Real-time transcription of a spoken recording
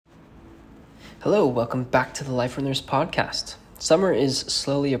Hello, welcome back to the Life Runners podcast. Summer is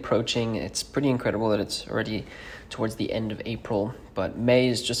slowly approaching. It's pretty incredible that it's already towards the end of April, but May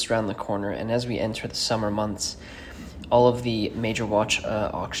is just around the corner, and as we enter the summer months, all of the major watch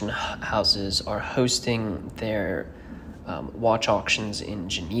auction houses are hosting their watch auctions in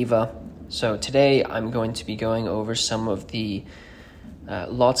Geneva. So today I'm going to be going over some of the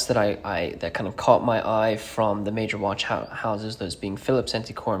lots that that kind of caught my eye from the major watch houses, those being Phillips,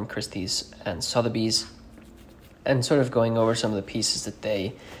 Antiquorum, Christie's, and Sotheby's, and sort of going over some of the pieces that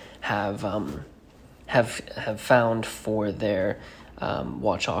they have found for their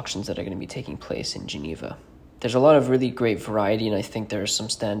watch auctions that are going to be taking place in Geneva. There's a lot of really great variety, and I think there are some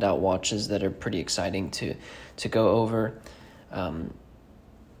standout watches that are pretty exciting to go over.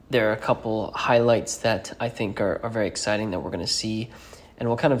 There are a couple highlights that I think are very exciting that we're going to see, and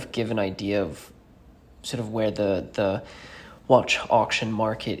we'll kind of give an idea of sort of where the watch auction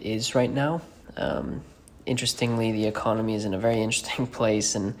market is right now. Interestingly, the economy is in a very interesting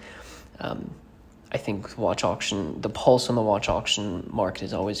place, and I think the pulse on the watch auction market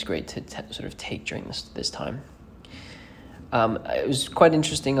is always great to sort of take during this time. It was quite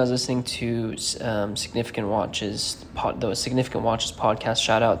interesting. I was listening to Significant Watches, the Significant Watches podcast.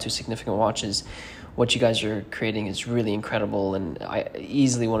 Shout out to Significant Watches. What you guys are creating is really incredible, and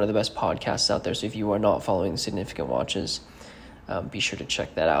easily one of the best podcasts out there. So if you are not following Significant Watches, be sure to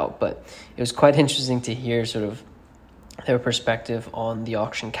check that out. But it was quite interesting to hear sort of their perspective on the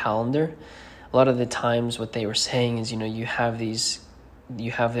auction calendar. A lot of the times what they were saying is, you have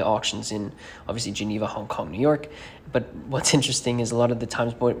the auctions in obviously Geneva, Hong Kong, New York. But what's interesting is a lot of the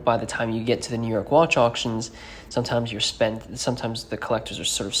times by the time you get to the New York watch auctions, sometimes the collectors are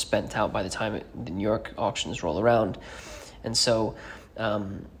sort of spent out by the time the New York auctions roll around. And so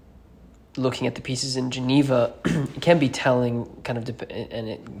looking at the pieces in Geneva, it can be telling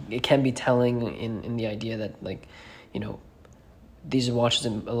it can be telling in the idea that, these are watches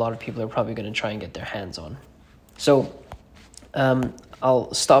and a lot of people are probably going to try and get their hands on. So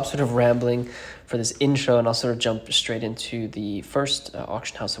I'll stop sort of rambling for this intro, and I'll sort of jump straight into the first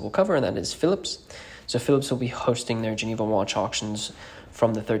auction house that we'll cover, and that is Phillips. So Phillips will be hosting their Geneva watch auctions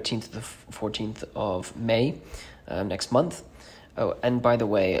from the 13th to the 14th of May next month. Oh, and by the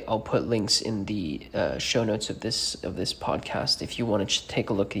way, I'll put links in the show notes of this podcast if you want to take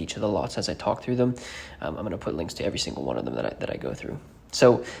a look at each of the lots as I talk through them. I'm going to put links to every single one of them that I go through.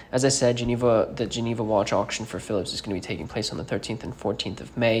 So, as I said, the Geneva watch auction for Phillips is going to be taking place on the 13th and 14th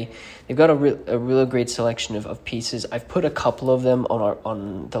of May. They've got a real great selection of pieces. I've put a couple of them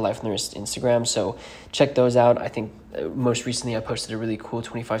on the Life Runners Instagram, so check those out. I think most recently I posted a really cool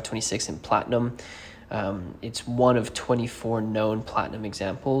 2526 in platinum. It's one of 24 known platinum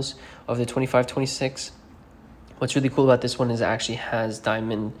examples of the 2526. What's really cool about this one is it actually has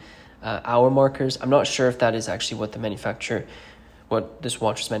diamond hour markers. I'm not sure if that is actually what this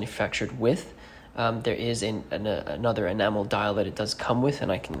watch is manufactured with. There is another enamel dial that it does come with,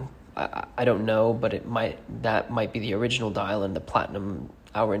 and I don't know, but that might be the original dial, and the platinum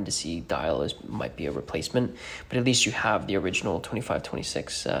hour indice dial might be a replacement. But at least you have the original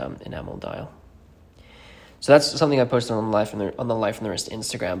 2526 enamel dial. So that's something I posted on the Life on the Wrist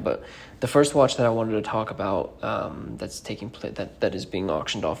Instagram. But the first watch that I wanted to talk about that's taking place that is being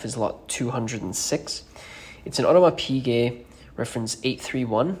auctioned off is lot 206. It's an Audemars Piguet reference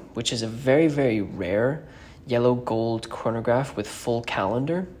 831, which is a very, very rare yellow gold chronograph with full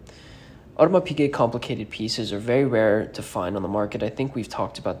calendar. Audemars Piguet complicated pieces are very rare to find on the market. I think we've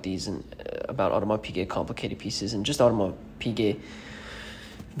talked about these about Audemars Piguet complicated pieces, and just Audemars Piguet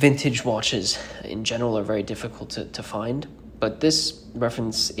vintage watches in general are very difficult to find. But this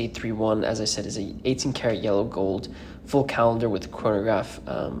reference 831, as I said, is a 18 karat yellow gold full calendar with chronograph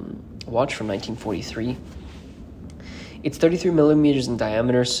watch from 1943. It's 33 millimeters in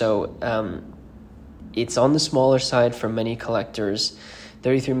diameter, so it's on the smaller side for many collectors.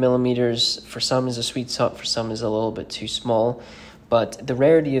 33 millimeters for some is a sweet spot, for some is a little bit too small. But the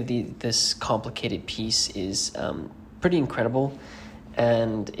rarity of this complicated piece is pretty incredible,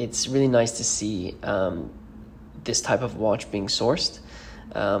 and it's really nice to see this type of watch being sourced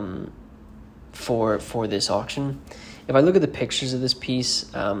for this auction. If I look at the pictures of this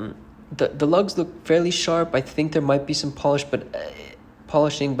piece, the lugs look fairly sharp. I think there might be some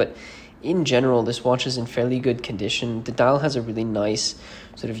polishing, but in general, this watch is in fairly good condition. The dial has a really nice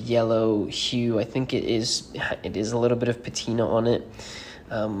sort of yellow hue. I think it is a little bit of patina on it,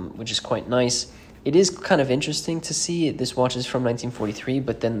 which is quite nice. It is kind of interesting to see this watch is from 1943,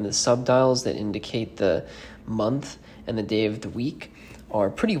 but then the subdials that indicate the month and the day of the week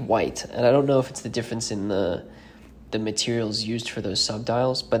are pretty white. And I don't know if it's the difference in the the materials used for those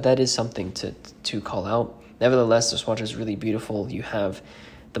subdials, but that is something to call out. Nevertheless, this watch is really beautiful. You have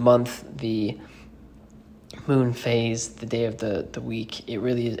the month, the moon phase, the day of the week. It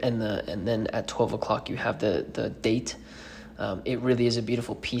really is, and then at 12 o'clock you have the date. It really is a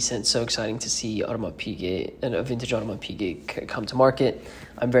beautiful piece, and it's so exciting to see Audemars Piguet and a vintage Audemars Piguet come to market.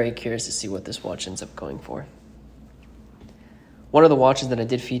 I'm very curious to see what this watch ends up going for. One of the watches that I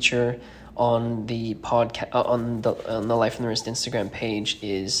did feature on the podcast on the Life on the Wrist Instagram page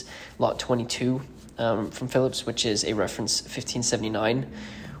is Lot 22 from Phillips, which is a reference 1579,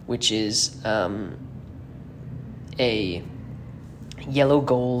 which is a yellow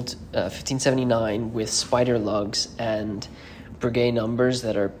gold 1579 with spider lugs and Breguet numbers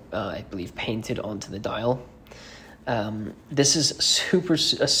that are, I believe, painted onto the dial. This is super,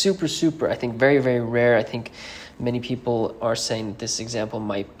 I think, very, very rare. I think many people are saying that this example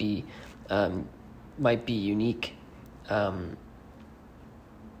might be unique.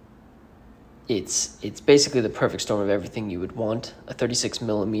 It's basically the perfect storm of everything you would want. A 36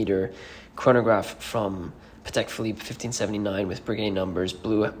 millimeter chronograph from Patek Philippe 1579 with Breguet numbers,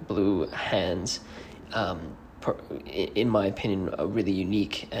 blue hands. In my opinion, a really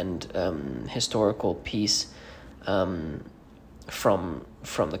unique and historical piece from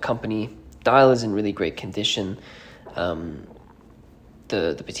the company. Dial is in really great condition. The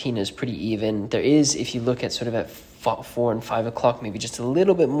patina is pretty even. There is, if you look at sort of at 4 and 5 o'clock, maybe just a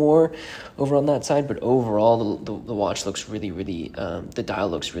little bit more over on that side, but overall the watch looks really, the dial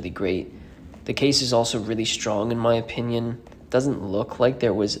looks really great. The case is also really strong in my opinion. Doesn't look like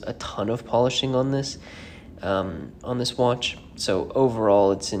there was a ton of polishing on this watch. So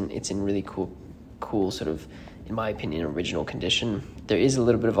overall it's in really cool sort of, in my opinion, original condition. There is a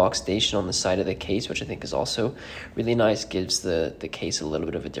little bit of oxidation on the side of the case, which I think is also really nice, gives the case a little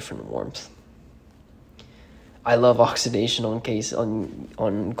bit of a different warmth. I love oxidation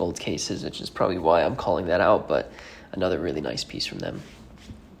on gold cases, which is probably why I'm calling that out, but another really nice piece from them.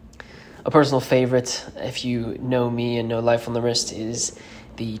 A personal favorite, if you know me and know Life on the Wrist, is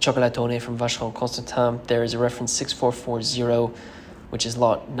the Chocolatone from Vacheron Constantin. There is a reference 6440, which is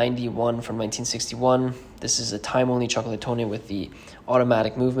lot 91 from 1961. This is a time-only Chocolatone with the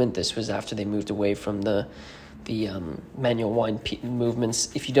automatic movement. This was after they moved away from the manual wine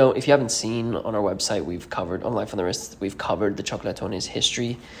movements. If you haven't seen on our website, we've covered on Life on the Wrist, we've covered the Chocolatone's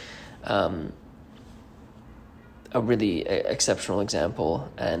history. A really exceptional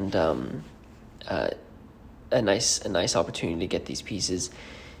example, and a nice opportunity to get these pieces.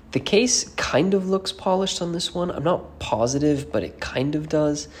 The case kind of looks polished on this one. I'm not positive, but it kind of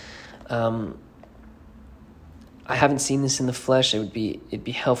does. I haven't seen this in the flesh. It'd be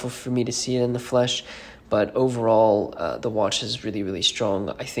helpful for me to see it in the flesh, but overall, the watch is really, really strong.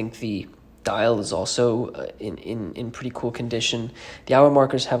 I think the dial is also in pretty cool condition. The hour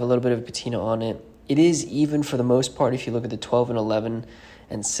markers have a little bit of patina on it. It is even for the most part. If you look at the 12 and 11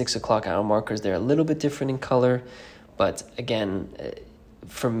 and 6 o'clock hour markers, they're a little bit different in color. But again,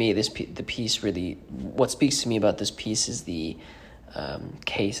 for me, the piece really, what speaks to me about this piece is the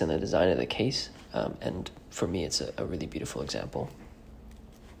case and the design of the case. And for me, it's a really beautiful example.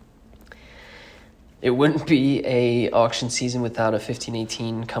 It wouldn't be a auction season without a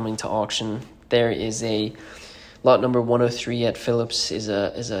 1518 coming to auction. There is a lot number 103 at Phillips is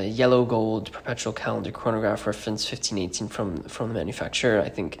a yellow gold perpetual calendar chronograph reference 1518 from the manufacturer. I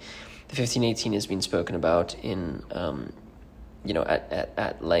think the 1518 has been spoken about in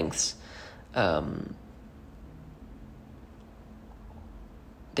at lengths.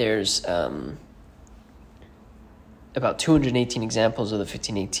 There's about 218 examples of the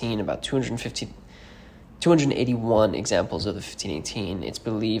 1518, about 281 examples of the 1518. It's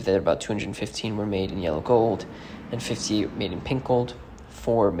believed that about 215 were made in yellow gold and 50 made in pink gold,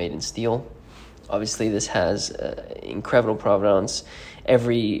 4 made in steel. Obviously, this has incredible provenance.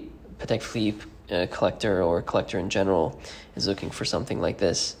 Every Patek Philippe collector or collector in general is looking for something like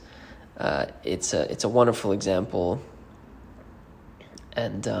this. It's a wonderful example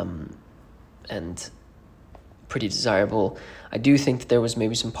and pretty desirable. I do think that there was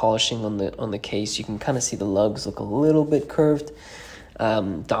maybe some polishing on the case. You can kind of see the lugs look a little bit curved.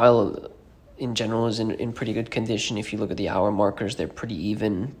 Dial in general is in pretty good condition. If you look at the hour markers, they're pretty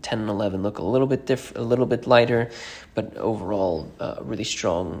even. 10 and 11 look a little bit lighter, but overall really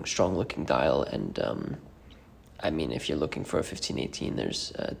strong looking dial. And if you're looking for a 1518,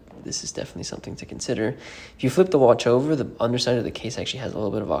 this is definitely something to consider. If you flip the watch over, the underside of the case actually has a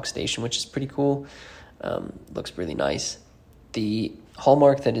little bit of oxidation, which is pretty cool. Looks really nice. The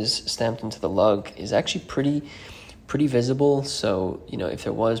hallmark that is stamped into the lug is actually pretty visible. So, if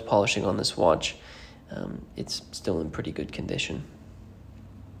there was polishing on this watch, it's still in pretty good condition.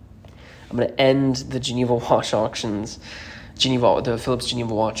 I'm going to end the Geneva watch auctions, the Phillips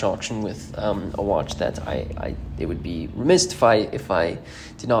Geneva watch auction, with a watch that it would be remiss if I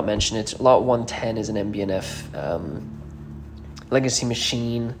did not mention it. Lot 110 is an MB&F Legacy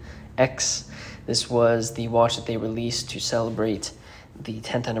Machine X. This was the watch that they released to celebrate the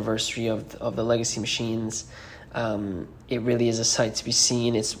 10th anniversary of the Legacy Machines. It really is a sight to be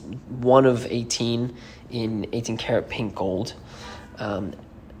seen. It's one of 18 in 18 karat pink gold.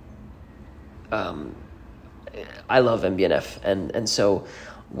 I love MB&F, and so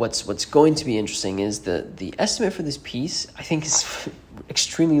what's going to be interesting is the estimate for this piece, I think, is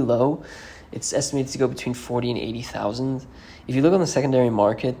extremely low. It's estimated to go between 40 and 80,000. If you look on the secondary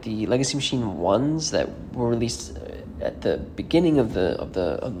market, the Legacy Machine ones that were released at the beginning of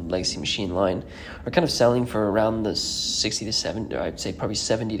the Legacy Machine line are kind of selling for around the 60 to 70, or I'd say probably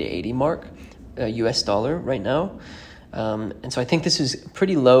 70 to 80 mark, US dollar right now. And so I think this is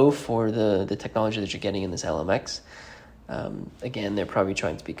pretty low for the technology that you're getting in this LMX. Again, they're probably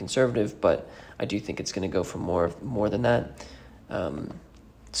trying to be conservative, but I do think it's going to go for more than that.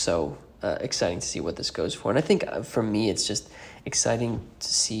 So exciting to see what this goes for. And I think for me, it's just exciting to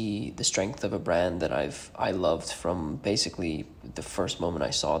see the strength of a brand that I loved from basically the first moment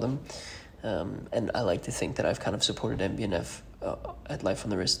I saw them. And I like to think that I've kind of supported MB&F at Life on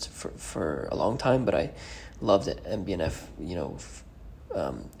the Wrist for a long time, but I loved MB&F,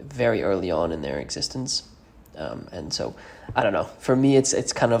 very early on in their existence. And so, I don't know, for me,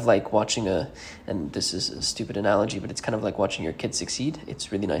 it's kind of like watching and this is a stupid analogy, but it's kind of like watching your kids succeed.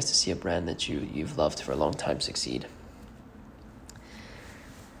 It's really nice to see a brand that you've loved for a long time succeed.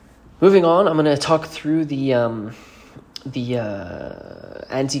 Moving on, I'm going to talk through the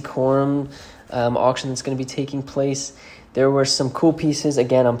Antiquorum auction that's going to be taking place. There were some cool pieces.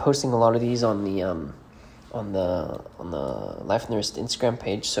 Again, I'm posting a lot of these on the Life on the Wrist Instagram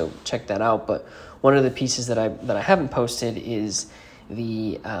page, so check that out. But one of the pieces that I haven't posted is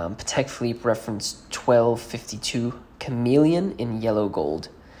the Patek Philippe reference 1252 Chameleon in yellow gold.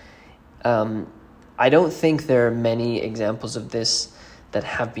 I don't think there are many examples of this that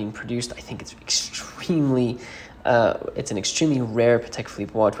have been produced. I think it's an extremely rare Patek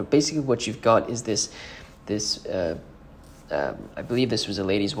Philippe watch. But basically, what you've got is this. I believe this was a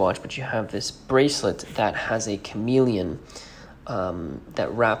lady's watch, but you have this bracelet that has a chameleon that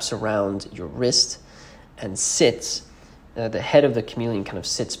wraps around your wrist and sits. The head of the chameleon kind of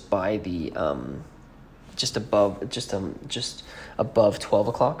sits by the just above 12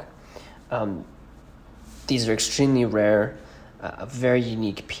 o'clock. These are extremely rare, a very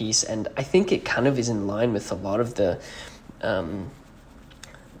unique piece, and I think it kind of is in line with a lot of the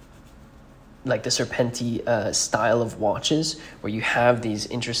like the Serpenti style of watches, where you have these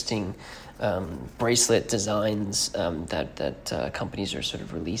interesting bracelet designs that companies are sort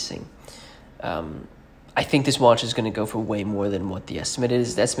of releasing. I think this watch is going to go for way more than what the estimate is.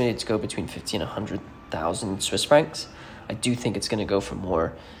 It's estimated to go between 50 and 100,000 Swiss francs. I do think it's going to go for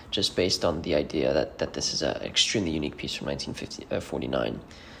more, just based on the idea that this is an extremely unique piece from 1949.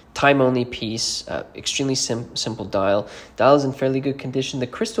 Time-only piece, extremely simple dial. Dial is in fairly good condition. The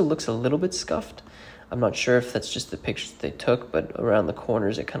crystal looks a little bit scuffed. I'm not sure if that's just the pictures they took, but around the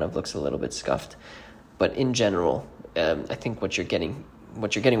corners it kind of looks a little bit scuffed. But in general, I think what you're getting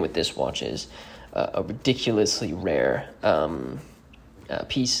with this watch is a ridiculously rare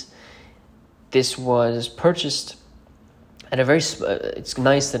piece. This was purchased at a very. It's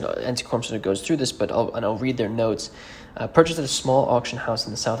nice that Antiquorum sort of goes through this, but I'll read their notes. Purchased at a small auction house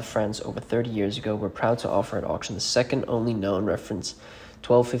in the south of France over 30 years ago, we're proud to offer at auction the second only known reference,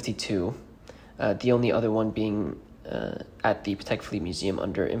 1252, the only other one being at the Patek Philippe Museum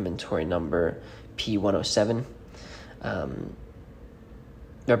under inventory number P107,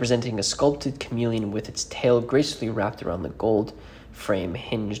 representing a sculpted chameleon with its tail gracefully wrapped around the gold frame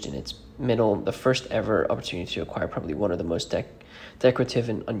hinged in its middle, the first ever opportunity to acquire probably one of the most decorative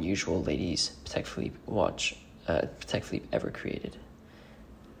and unusual ladies Patek Philippe watch Patek Philippe ever created.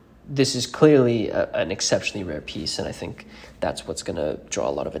 This is clearly an exceptionally rare piece, and I think that's what's going to draw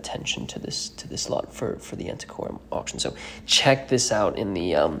a lot of attention to this lot for the Antiquorum auction. So check this out in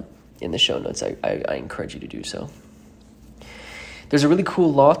the show notes. I encourage you to do so. There's a really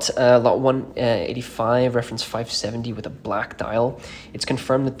cool lot 185, reference 570 with a black dial. It's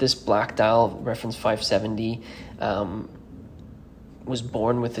confirmed that this black dial, reference 570, was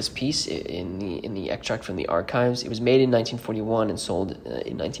born with this piece in the extract from the archives. It was made in 1941 and sold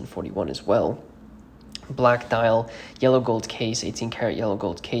in 1941 as well. Black dial, yellow gold case, 18 karat yellow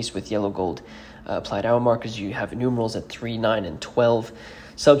gold case with yellow gold applied hour markers. You have numerals at 3, 9, and 12.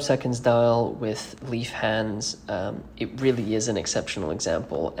 sub-seconds dial with leaf hands. It really is an exceptional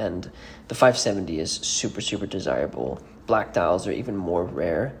example, and the 570 is super, super desirable. Black dials are even more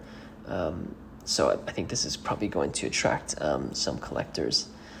rare, so I think this is probably going to attract some collectors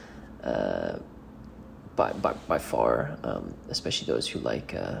by far, especially those who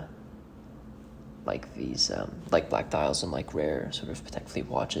like these like black dials and like rare sort of Patek Philippe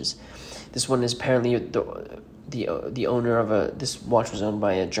watches. This one is apparently the owner of this watch was owned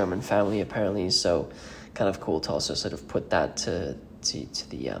by a German family apparently, so kind of cool to also sort of put that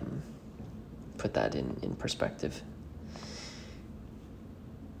put that in perspective.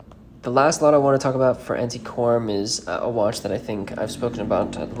 The last lot I want to talk about for Antiquorum is a watch that I think I've spoken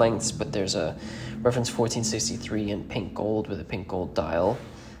about at lengths, but there's a reference 1463 in pink gold with a pink gold dial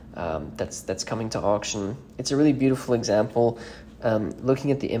that's coming to auction. It's a really beautiful example.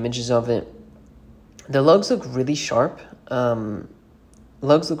 Looking at the images of it, the lugs look really sharp.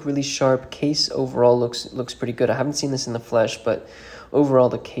 Case overall looks pretty good. I haven't seen this in the flesh, but overall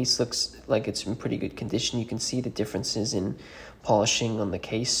the case looks like it's in pretty good condition. You can see the differences in polishing on the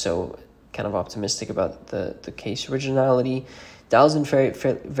case, so kind of optimistic about the case originality. Dial's in very,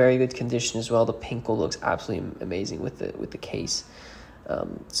 very good condition as well. The pink gold looks absolutely amazing with the case.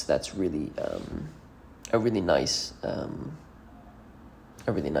 So that's really a really nice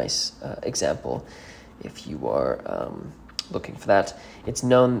example if you are looking for that. It's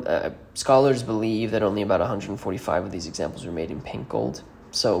known, scholars believe that only about 145 of these examples were made in pink gold,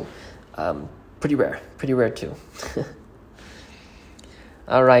 so pretty rare too.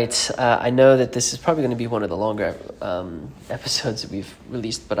 All right, I know that this is probably going to be one of the longer episodes that we've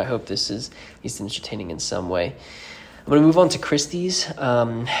released, but I hope this is at least entertaining in some way. I'm going to move on to Christie's.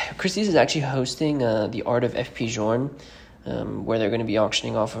 Christie's is actually hosting the Art of F. Pigeon, where they're going to be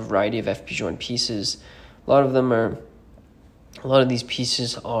auctioning off a variety of F. Pigeon pieces. A lot of these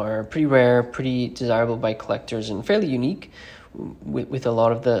pieces are pretty rare, pretty desirable by collectors, and fairly unique with a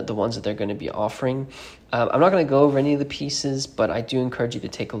lot of the ones that they're going to be offering. I'm not going to go over any of the pieces, but I do encourage you to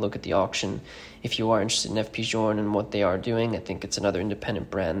take a look at the auction if you are interested in F. Pigeon and what they are doing. I think it's another independent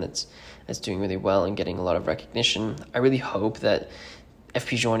brand that's doing really well and getting a lot of recognition. I really hope that F.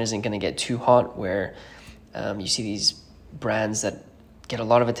 Pigeon isn't going to get too hot where you see these brands that get a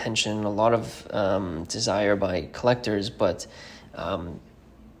lot of attention, a lot of desire by collectors, but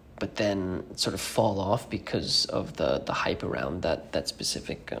then sort of fall off because of the hype around that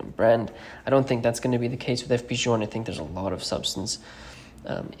specific brand. I don't think that's going to be the case with F. Pigeon. I think there's a lot of substance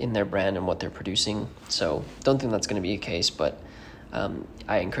in their brand and what they're producing, so don't think that's going to be a case, but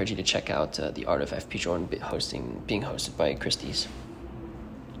I encourage you to check out the Art of F. Pigeon being hosted by Christie's.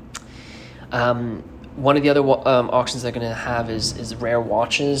 One of the other auctions they're going to have is rare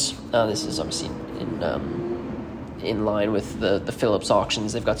watches. This is obviously in line with the Phillips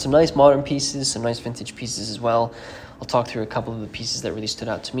auctions. They've got some nice modern pieces, some nice vintage pieces as well. I'll talk through a couple of the pieces that really stood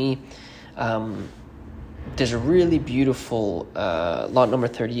out to me. There's a really beautiful lot number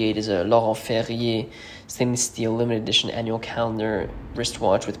 38 is a Laurent Ferrier stainless steel limited edition annual calendar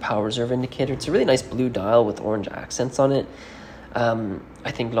wristwatch with power reserve indicator. It's a really nice blue dial with orange accents on it.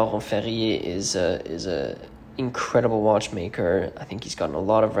 I think Laurent Ferrier is a incredible watchmaker. I think he's gotten a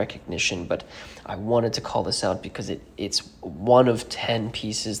lot of recognition, but I wanted to call this out because it's one of 10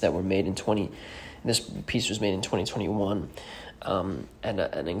 pieces that were made this piece was made in 2021, and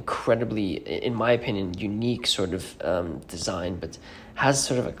an incredibly, in my opinion, unique sort of design, but has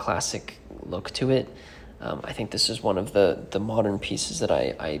sort of a classic look to it. I think this is one of the modern pieces that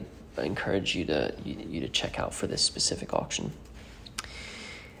I encourage you to check out for this specific auction.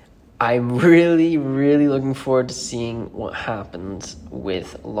 I'm really, really looking forward to seeing what happens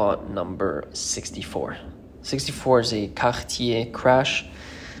with lot number 64. 64 is a Cartier crash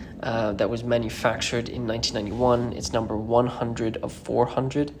that was manufactured in 1991. It's number 100 of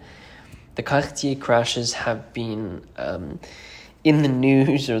 400. The Cartier crashes have been in the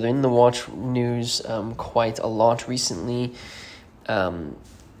news, or in the watch news, quite a lot recently.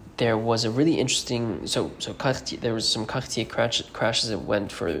 There was a really interesting Cartier. There was some Cartier crashes that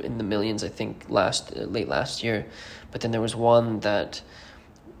went for in the millions, I think, late last year, but then there was one that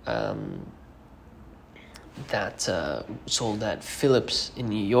sold at Phillips in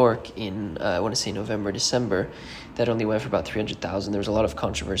New York in I want to say November, December, that only went for about 300,000. There was a lot of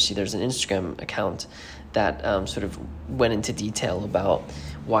controversy. There's an Instagram account that sort of went into detail about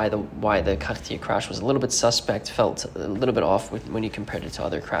why the Cartier crash was a little bit suspect, felt a little bit off when you compared it to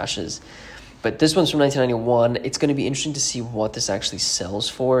other crashes. But this one's from 1991. It's going to be interesting to see what this actually sells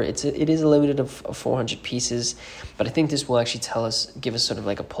for. It is a limited of 400 pieces, but I think this will actually give us sort of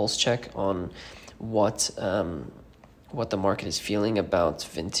like a pulse check on what what the market is feeling about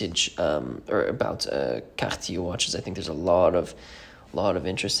vintage or about Cartier watches. I think there's a lot of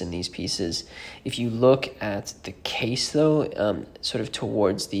interest in these pieces. If you look at the case, though, sort of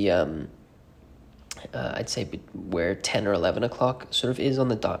towards the I'd say where 10 or 11 o'clock sort of is on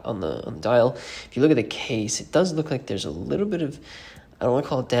the dial. If you look at the case, it does look like there's a little bit of, I don't want to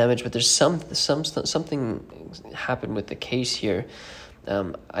call it damage, but there's something happened with the case here.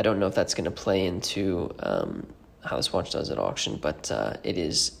 I don't know if that's going to play into how this watch does at auction, but it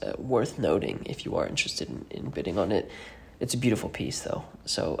is worth noting if you are interested in bidding on it. It's a beautiful piece, though.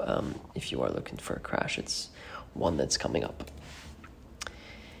 So if you are looking for a crash, it's one that's coming up.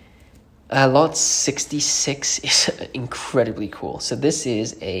 Lot 66 is incredibly cool. So this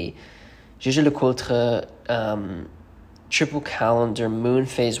is a Jaeger-LeCoultre triple calendar moon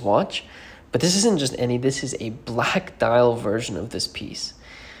phase watch, but this isn't just any. This is a black dial version of this piece.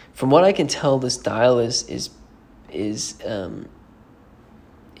 From what I can tell, this dial is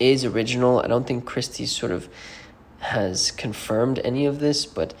original. I don't think Christie sort of has confirmed any of this,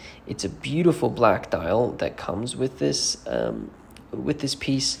 but it's a beautiful black dial that comes with this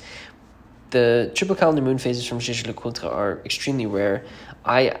piece. The triple calendar moon phases from Jaeger-LeCoultre are extremely rare.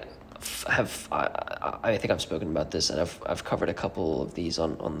 I think I've spoken about this, and I've covered a couple of these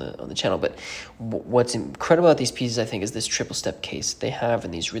on the channel. But what's incredible about these pieces, I think, is this triple step case they have,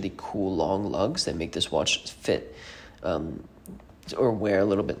 and these really cool long lugs that make this watch fit or wear a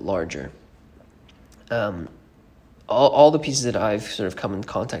little bit larger. All the pieces that I've sort of come in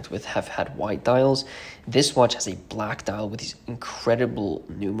contact with have had white dials. This watch has a black dial with these incredible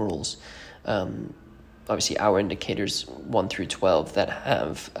numerals. Obviously hour indicators 1 through 12 that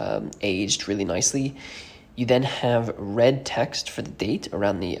have aged really nicely. You then have red text for the date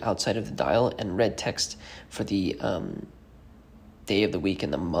around the outside of the dial, and red text for the day of the week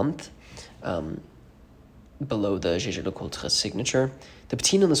and the month below the Jaeger-LeCoultre signature. The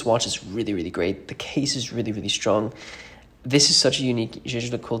patina on this watch is really, really great. The case is really, really strong. This is such a unique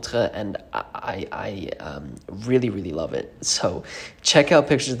Jaeger-LeCoultre, and I really, really love it. So check out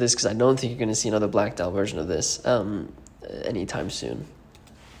pictures of this, because I don't think you're going to see another black dial version of this anytime soon.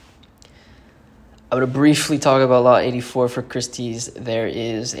 I'm going to briefly talk about Lot 84 for Christie's. There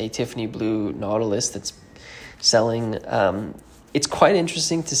is a Tiffany blue Nautilus that's selling. It's quite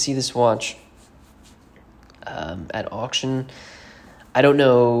interesting to see this watch at auction. I don't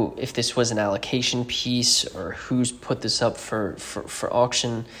know if this was an allocation piece or who's put this up for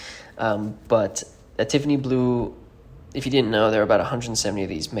auction, but a Tiffany blue, if you didn't know, there are about 170 of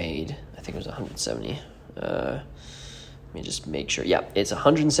these made. I think it was 170. Let me just make sure. Yeah, it's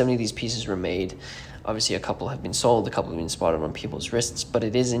 170 of these pieces were made. Obviously, a couple have been sold, a couple have been spotted on people's wrists, but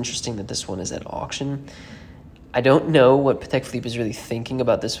it is interesting that this one is at auction. I don't know what Patek Philippe is really thinking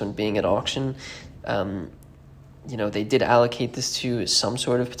about this one being at auction. They did allocate this to some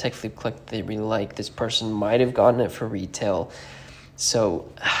sort of Patek Philippe collector they really like. This person might have gotten it for retail.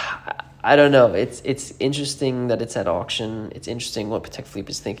 So, I don't know. It's interesting that it's at auction. It's interesting what Patek Philippe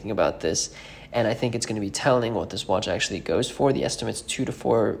is thinking about this. And I think it's going to be telling what this watch actually goes for. The estimate's 2 to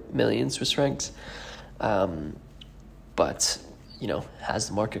 4 million Swiss francs. But, has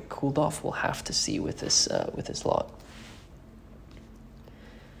the market cooled off? We'll have to see with this lot.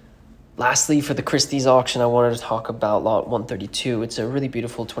 Lastly, for the Christie's auction, I wanted to talk about Lot 132. It's a really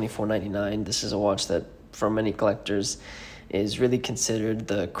beautiful $24.99. This is a watch that, for many collectors, is really considered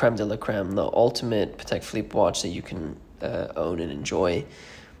the creme de la creme, the ultimate Patek Philippe watch that you can own and enjoy.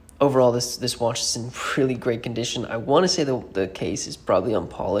 Overall, this watch is in really great condition. I want to say the case is probably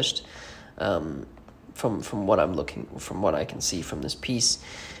unpolished. From what I can see from this piece,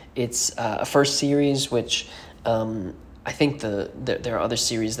 it's a first series, which I think there are other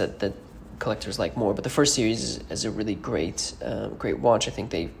series that collectors like more, but the first series is a really great watch. I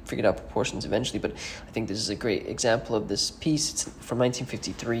think they figured out proportions eventually, but I think this is a great example of this piece. It's from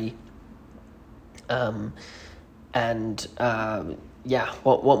 1953.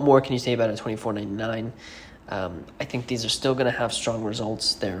 What more can you say about a $24.99? I think these are still going to have strong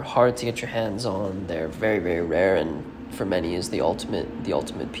results. They're hard to get your hands on. They're very, very rare, and for many is the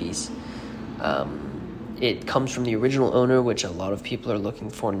ultimate piece. It comes from the original owner, which a lot of people are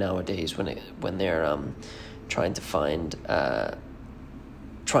looking for nowadays when they're trying to find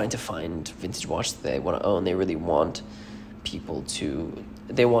vintage watches that they want to own. They really want people to.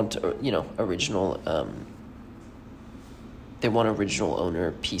 They want original. They want original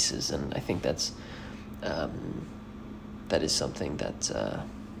owner pieces, and I think that is something that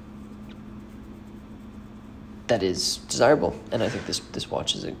is desirable, and I think this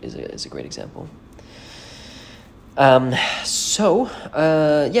watch is a great example. That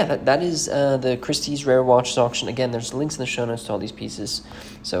is the Christie's Rare Watches auction. Again, there's links in the show notes to all these pieces,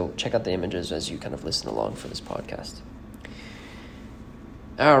 so check out the images as you kind of listen along for this podcast.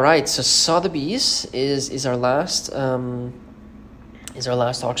 All right, so Sotheby's is our last auction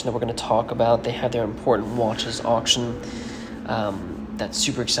that we're going to talk about. They have their important watches auction. That's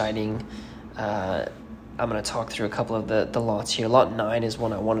super exciting. I'm going to talk through a couple of the lots here. Lot 9 is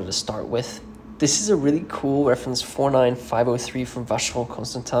one I wanted to start with. This is a really cool reference, 49503 from Vacheron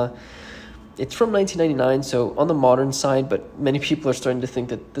Constantin. It's from 1999, so on the modern side, but many people are starting to think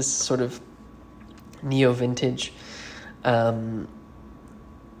that this is sort of neo-vintage.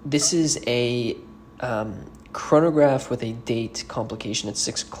 This is a chronograph with a date complication at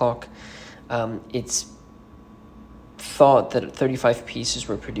 6 o'clock. It's thought that 35 pieces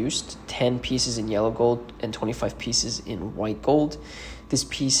were produced, 10 pieces in yellow gold and 25 pieces in white gold. This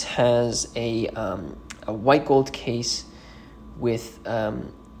piece has a white gold case with a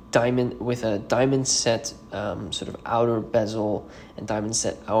diamond set sort of outer bezel and diamond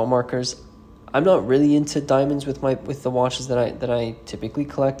set hour markers. I'm not really into diamonds with the watches that I typically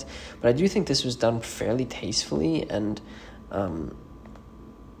collect, but I do think this was done fairly tastefully, and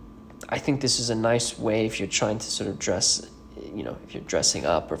I think this is a nice way if you're trying to sort of dress, if you're dressing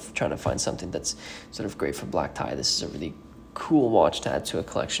up or trying to find something that's sort of great for black tie. This is a really cool watch to add to a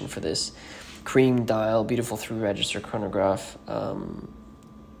collection for this. Cream dial, beautiful 3-register chronograph. The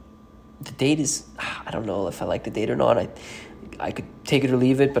date is, I don't know if I like the date or not. I could take it or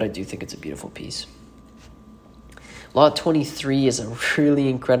leave it, but I do think it's a beautiful piece. Lot 23 is a really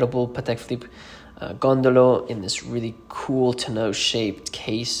incredible Patek Philippe gondolo in this really cool tonneau-shaped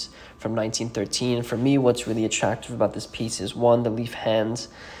case from 1913. For me, what's really attractive about this piece is, one, the leaf hands,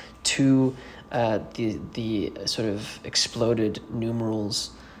 two, the sort of exploded numerals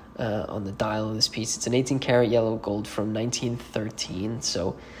on the dial of this piece. It's an 18-karat yellow gold from 1913,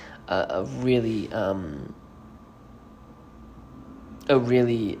 so a really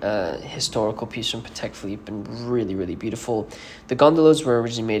historical piece from Patek Philippe, and really, really beautiful. The gondolas were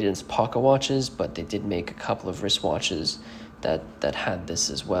originally made as pocket watches, but they did make a couple of wristwatches that had this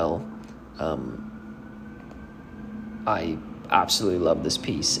as well. I absolutely love this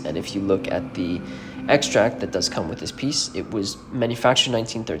piece, and if you look at the extract that does come with this piece, it was manufactured in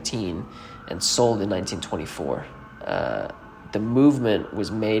 1913 and sold in 1924. The movement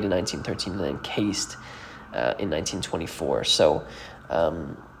was made in 1913 and then cased in 1924. So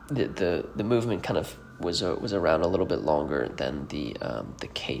the movement kind of was around a little bit longer than the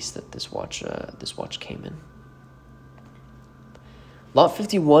case that this watch came in. Lot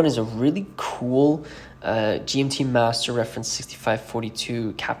 51 is a really cool GMT Master reference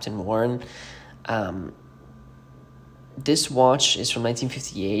 6542 Captain Warren. This watch is from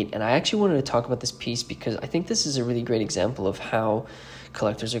 1958, and I actually wanted to talk about this piece because I think this is a really great example of how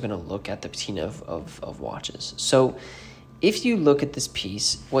collectors are going to look at the patina of watches. So if you look at this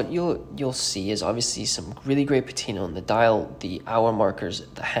piece, what you'll see is obviously some really great patina on the dial, the hour markers,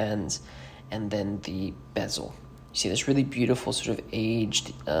 the hands, and then the bezel. You see this really beautiful sort of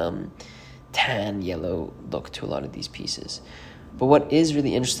aged tan yellow look to a lot of these pieces. But what is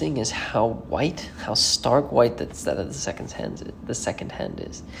really interesting is how stark white the second hand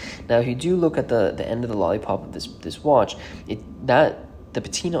is. Now, if you do look at the end of the lollipop of this watch, the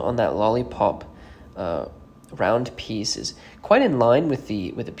patina on that lollipop round piece is quite in line with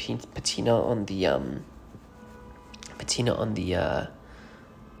the patina on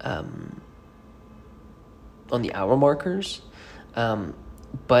the hour markers.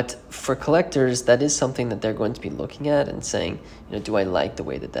 But for collectors, that is something that they're going to be looking at and saying, do I like the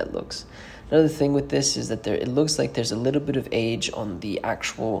way that looks? Another thing with this is that it looks like there's a little bit of age on the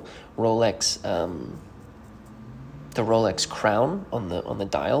actual Rolex, the Rolex crown on the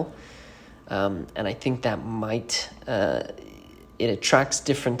dial, and I think that might it attracts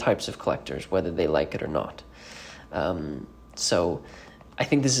different types of collectors, whether they like it or not. So I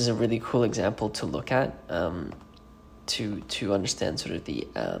think this is a really cool example to look at. To understand sort of the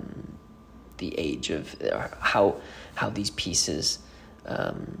age of how these pieces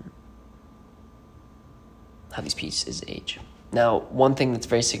age. Now, one thing that's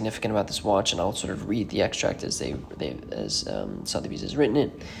very significant about this watch, and I'll sort of read the extract as Sotheby's has written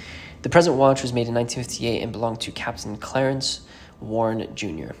it. The present watch was made in 1958 and belonged to Captain Clarence Warren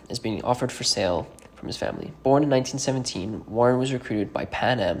Jr. is being offered for sale from his family. Born in 1917, Warren was recruited by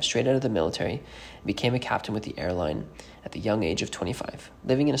Pan Am straight out of the military and became a captain with the airline at the young age of 25.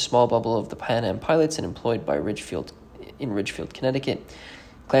 Living in a small bubble of the Pan Am pilots and employed by Ridgefield, Connecticut,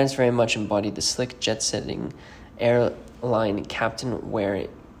 Clarence very much embodied the slick, jet-setting airline captain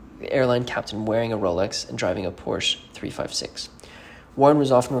airline captain wearing a Rolex and driving a Porsche 356. Warren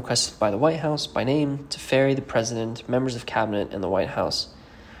was often requested by the White House by name to ferry the president, members of cabinet, and the White House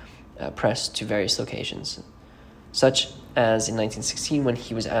press to various locations, such as in 1916 when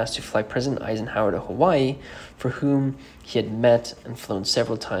he was asked to fly President Eisenhower to Hawaii, for whom he had met and flown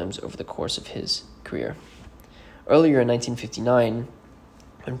several times over the course of his career. Earlier in 1959,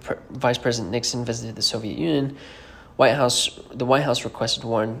 when Vice President Nixon visited the Soviet Union, the White House requested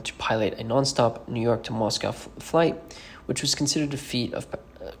Warren to pilot a nonstop New York to Moscow flight, which was considered a feat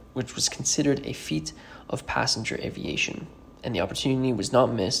of passenger aviation, and the opportunity was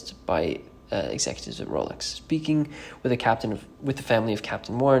not missed by executives at Rolex. Speaking with the family of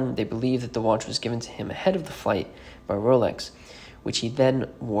Captain Warren, they believed that the watch was given to him ahead of the flight by Rolex, which he then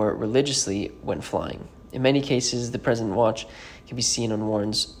wore religiously when flying. In many cases, the present watch can be seen on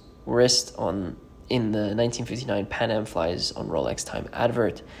Warren's wrist in the 1959 Pan Am Flies on Rolex Time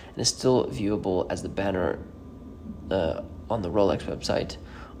advert, and is still viewable as the banner on the Rolex website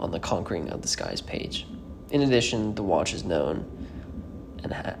on the Conquering of the Skies page. In addition, the watch is known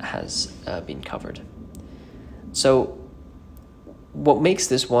and has been covered. So what makes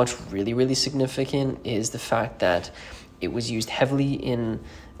this watch really, really significant is the fact that it was used heavily in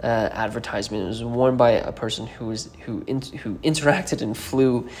advertisement. It was worn by a person who interacted and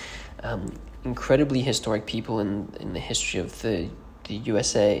flew incredibly historic people in the history of the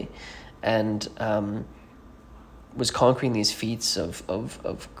USA, and was conquering these feats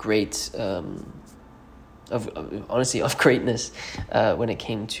of great of greatness when it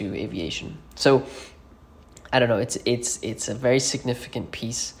came to aviation. So I don't know, it's a very significant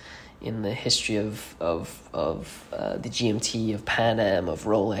piece in the history of the GMT, of Pan Am, of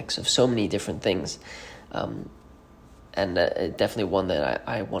Rolex, of so many different things, and definitely one that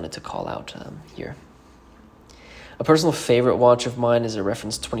I wanted to call out here. A personal favorite watch of mine is a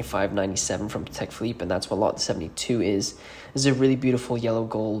reference 2597 from Patek Philippe, and that's what Lot 72 is. This is a really beautiful yellow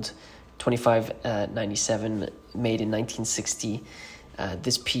gold 2597 made in 1960.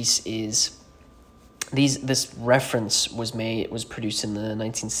 This piece is this reference was produced in the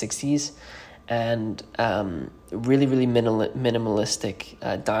 1960s, and really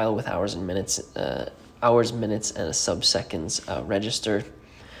minimalistic dial with hours, minutes, and a sub-seconds register.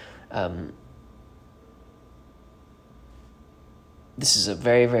 This is a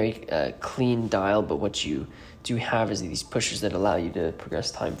very clean dial, but what you do have is these pushers that allow you to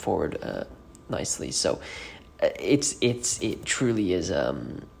progress time forward nicely. So it truly is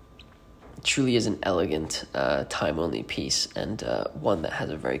an elegant time-only piece, and one that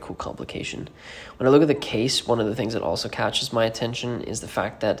has a very cool complication. When I look at the case, one of the things that also catches my attention is the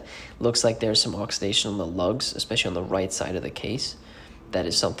fact that it looks like there's some oxidation on the lugs, especially on the right side of the case. That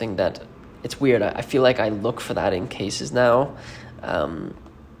is something that, it's weird. I feel like I look for that in cases now,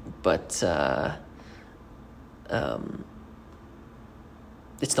 but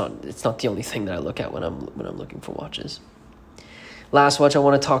it's not the only thing that I look at when I'm looking for watches. Last watch I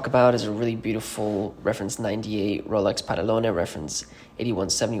want to talk about is a really beautiful reference 98 Rolex Padalone, reference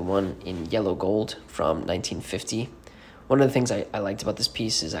 8171 in yellow gold from 1950. One of the things I liked about this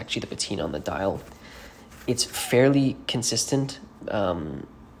piece is actually the patina on the dial. It's fairly consistent.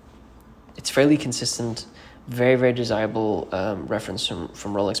 Very desirable reference from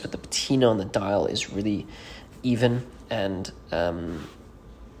Rolex, but the patina on the dial is really even, and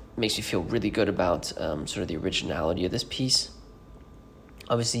makes you feel really good about sort of the originality of this piece.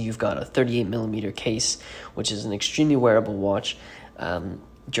 Obviously, you've got a 38 millimeter case, which is an extremely wearable watch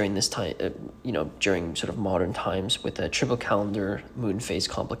during this time, during sort of modern times, with a triple calendar moon phase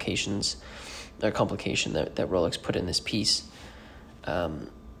complication that Rolex put in this piece.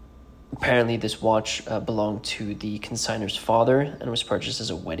 Apparently, this watch belonged to the consignor's father and was purchased as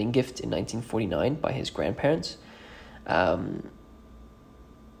a wedding gift in 1949 by his grandparents, or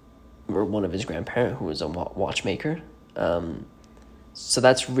one of his grandparents, who was a watchmaker. So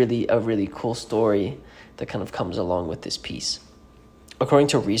that's really a really cool story that kind of comes along with this piece. According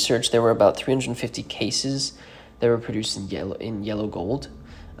to research, there were about 350 cases that were produced in yellow gold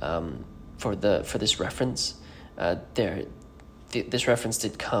for this reference. This reference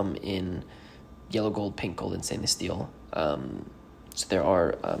did come in yellow gold, pink gold, and stainless steel. So there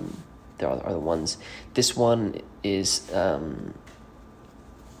are the ones. This one is number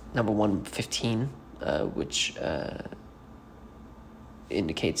 115, which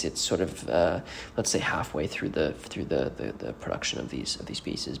indicates it's sort of let's say halfway through the production of these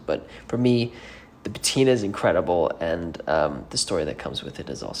pieces. But for me, the patina is incredible, and the story that comes with it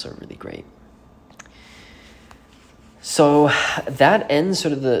is also really great. So that ends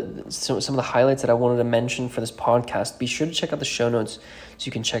sort of some of the highlights that I wanted to mention for this podcast. Be sure to check out the show notes so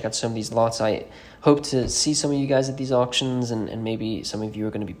you can check out some of these lots. I hope to see some of you guys at these auctions, and maybe some of you are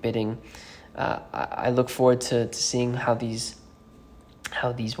going to be bidding. I look forward to seeing how these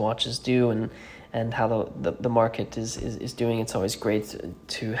watches do, and how the market is doing. It's always great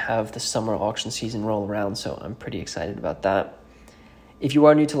to have the summer auction season roll around, so I'm pretty excited about that. If you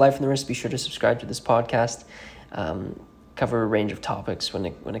are new to Life on the Wrist, be sure to subscribe to this podcast. Cover a range of topics when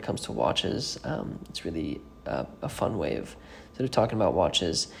it comes to watches. It's really a fun way of sort of talking about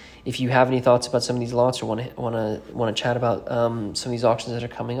watches. If you have any thoughts about some of these lots, or want to chat about some of these auctions that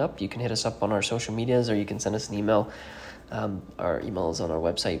are coming up, you can hit us up on our social medias, or you can send us an email. Our email is on our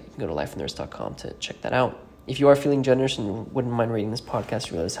website. You can go to lifeontherwrist.com to check that out. If you are feeling generous and wouldn't mind rating this podcast,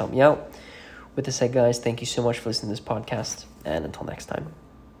 it really does help me out. With this said, guys, thank you so much for listening to this podcast, and until next time.